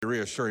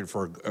reassuring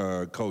for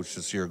a coach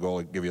to see your goal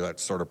and give you that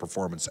sort of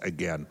performance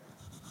again.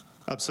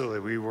 Absolutely.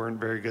 We weren't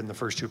very good in the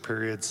first two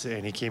periods,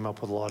 and he came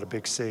up with a lot of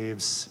big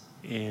saves.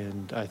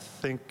 And I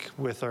think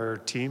with our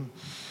team,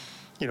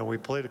 we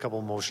played a couple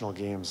emotional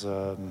games,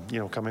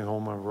 coming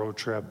home on a road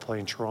trip,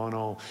 playing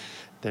Toronto,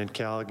 then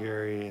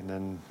Calgary, and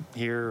then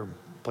here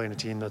playing a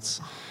team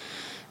that's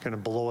kind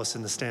of below us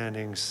in the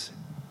standings.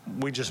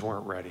 We just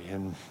weren't ready,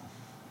 and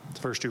the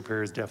first two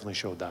periods definitely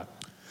showed that.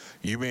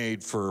 You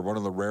made, for one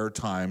of the rare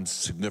times,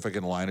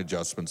 significant line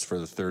adjustments for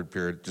the third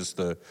period.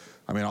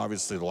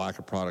 Obviously the lack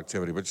of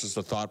productivity, but just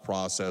the thought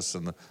process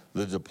and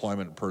the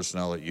deployment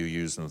personnel that you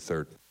used in the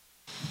third.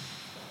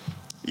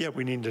 Yeah,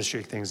 we needed to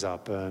shake things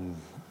up, and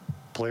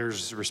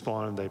players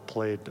responded. They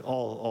played,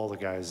 all the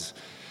guys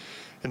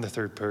in the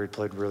third period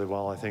played really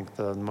well. I think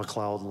the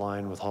McLeod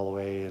line with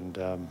Holloway and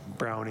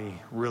Brownie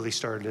really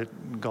started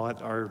it,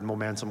 got our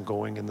momentum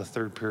going in the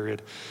third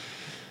period.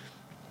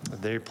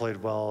 They played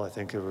well. I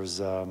think it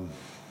was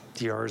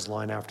DR's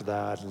line after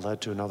that and led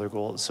to another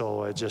goal.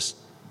 So it just,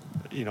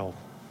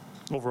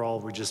 overall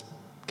we just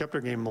kept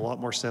our game a lot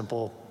more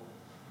simple,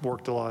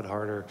 worked a lot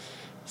harder,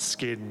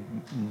 skated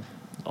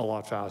a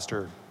lot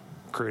faster,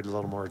 created a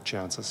little more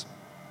chances.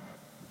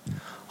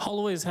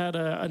 Holloway's had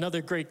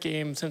another great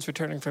game since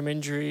returning from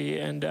injury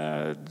and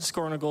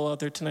scoring a goal out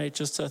there tonight.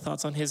 Just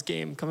thoughts on his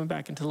game coming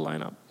back into the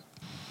lineup.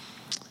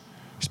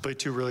 He's played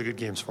two really good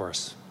games for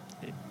us.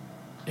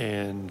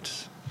 And,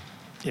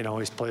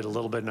 he's played a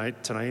little bit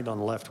tonight on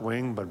the left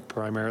wing, but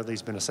primarily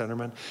he's been a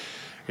centerman.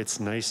 It's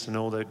nice to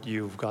know that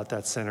you've got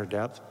that center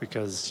depth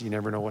because you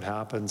never know what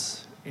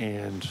happens.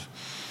 And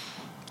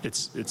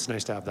it's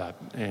nice to have that.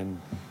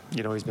 And,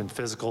 he's been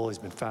physical, he's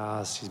been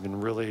fast, he's been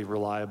really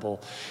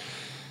reliable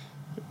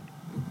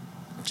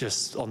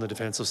just on the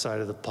defensive side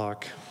of the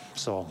puck.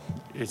 So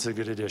it's a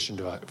good addition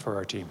for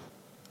our team.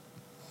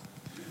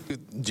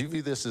 Do you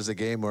view this as a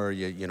game where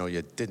you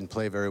didn't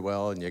play very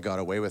well and you got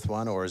away with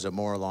one, or is it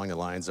more along the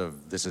lines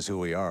of this is who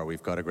we are?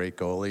 We've got a great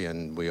goalie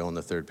and we own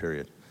the third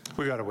period.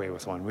 We got away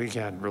with one. We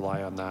can't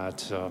rely on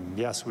that.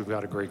 Yes, we've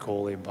got a great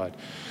goalie, but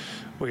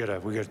we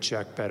gotta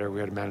check better. We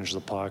gotta manage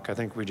the puck. I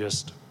think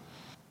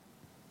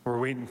we're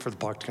waiting for the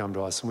puck to come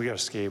to us, and we gotta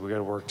skate. We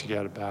gotta work to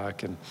get it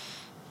back. And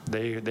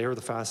they were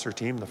the faster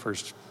team the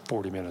first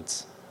 40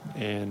 minutes,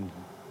 and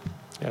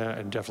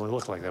it definitely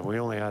looked like that. We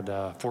only had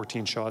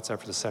 14 shots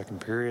after the second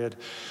period.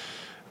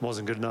 It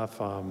wasn't good enough.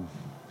 I'm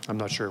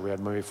not sure. We had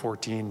maybe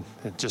 14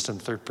 just in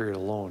the third period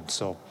alone.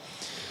 So,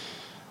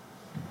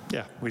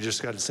 yeah, we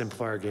just got to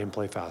simplify our game,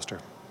 play faster.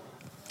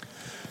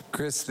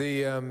 Kris,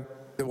 the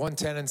one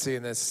tendency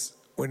in this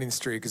winning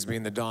streak has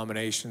been the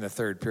domination in the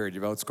third period.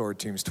 You've outscored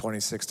teams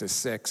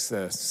 26-6.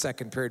 The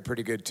second period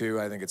pretty good too.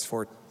 I think it's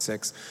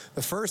 4-6.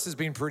 The first has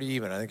been pretty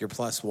even. I think you're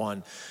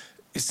 +1.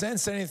 You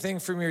sense anything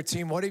from your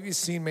team? What have you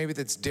seen maybe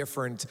that's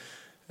different,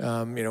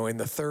 in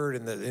the third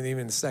and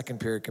even the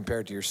second period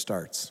compared to your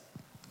starts?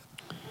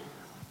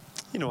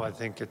 I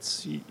think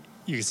you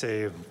could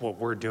say what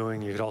we're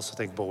doing. You could also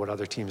think about what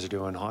other teams are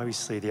doing.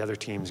 Obviously, the other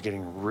team's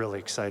getting really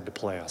excited to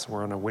play us.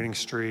 We're on a winning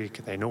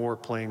streak. They know we're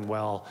playing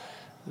well.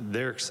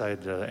 They're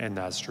excited to end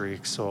that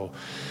streak. So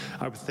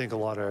I would think a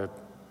lot of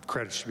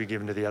credit should be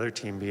given to the other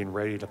team being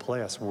ready to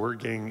play us. We're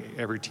getting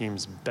every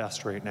team's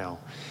best right now.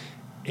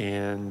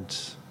 And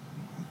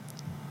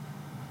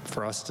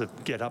for us to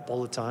get up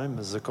all the time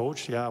as a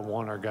coach, I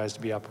want our guys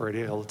to be up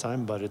ready all the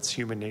time, but it's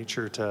human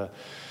nature to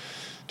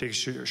take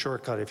a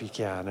shortcut if you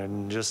can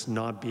and just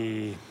not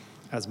be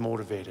as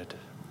motivated.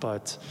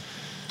 But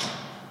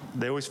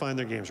they always find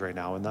their games right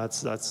now, and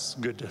that's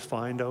good to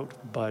find out,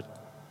 but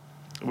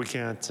we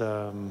can't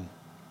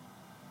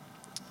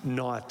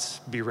not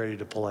be ready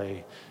to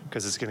play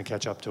because it's going to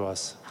catch up to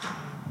us.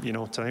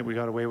 Tonight we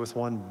got away with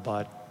one,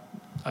 but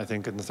I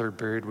think in the third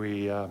period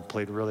we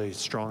played a really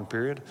strong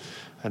period,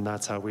 and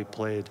that's how we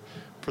played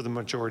for the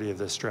majority of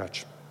this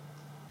stretch.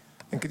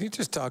 And can you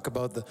just talk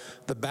about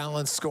the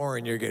balanced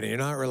scoring you're getting? You're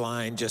not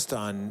relying just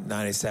on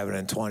 97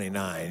 and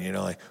 29.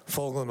 Like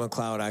Fogle and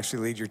McLeod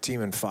actually lead your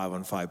team in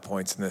 5-on-5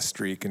 points in this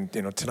streak. And,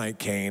 tonight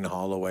Kane,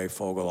 Holloway,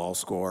 Fogle all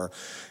score.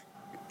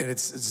 And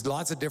it's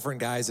lots of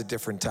different guys at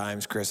different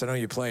times, Kris. I know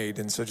you played.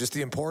 And so just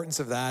the importance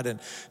of that. And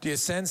do you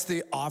sense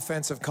the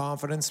offensive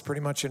confidence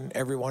pretty much in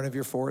every one of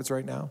your forwards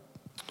right now?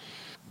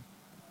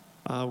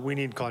 We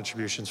need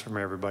contributions from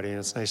everybody, and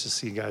it's nice to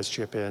see guys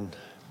chip in.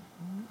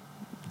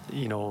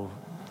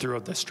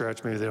 Throughout the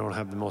stretch, maybe they don't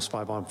have the most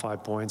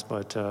 5-on-5 points,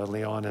 but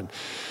Leon and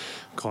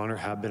Connor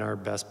have been our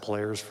best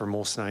players for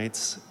most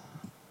nights.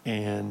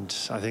 And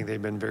I think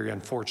they've been very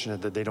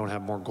unfortunate that they don't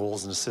have more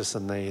goals and assists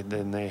than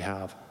they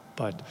have.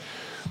 But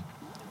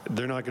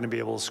they're not going to be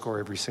able to score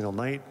every single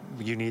night.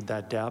 You need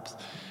that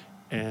depth.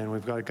 And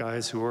we've got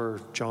guys who are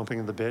chomping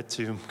at the bit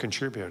to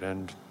contribute.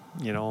 And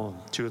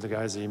two of the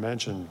guys that you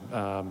mentioned,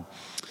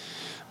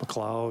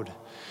 McLeod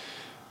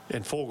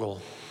and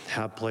Fogle,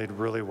 have played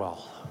really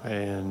well.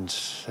 And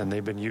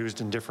they've been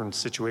used in different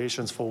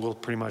situations. Fogle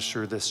pretty much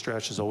through this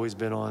stretch has always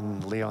been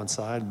on Leon's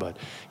side, but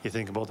you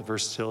think about the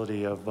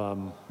versatility of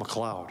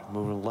McLeod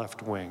moving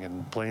left wing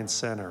and playing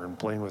center and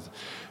playing with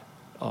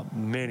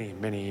many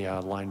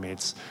line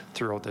mates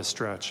throughout this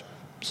stretch.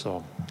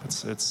 So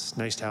it's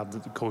nice to have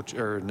the coach,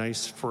 or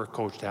nice for a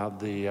coach to have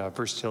the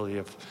versatility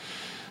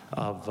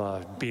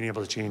of being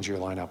able to change your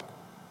lineup.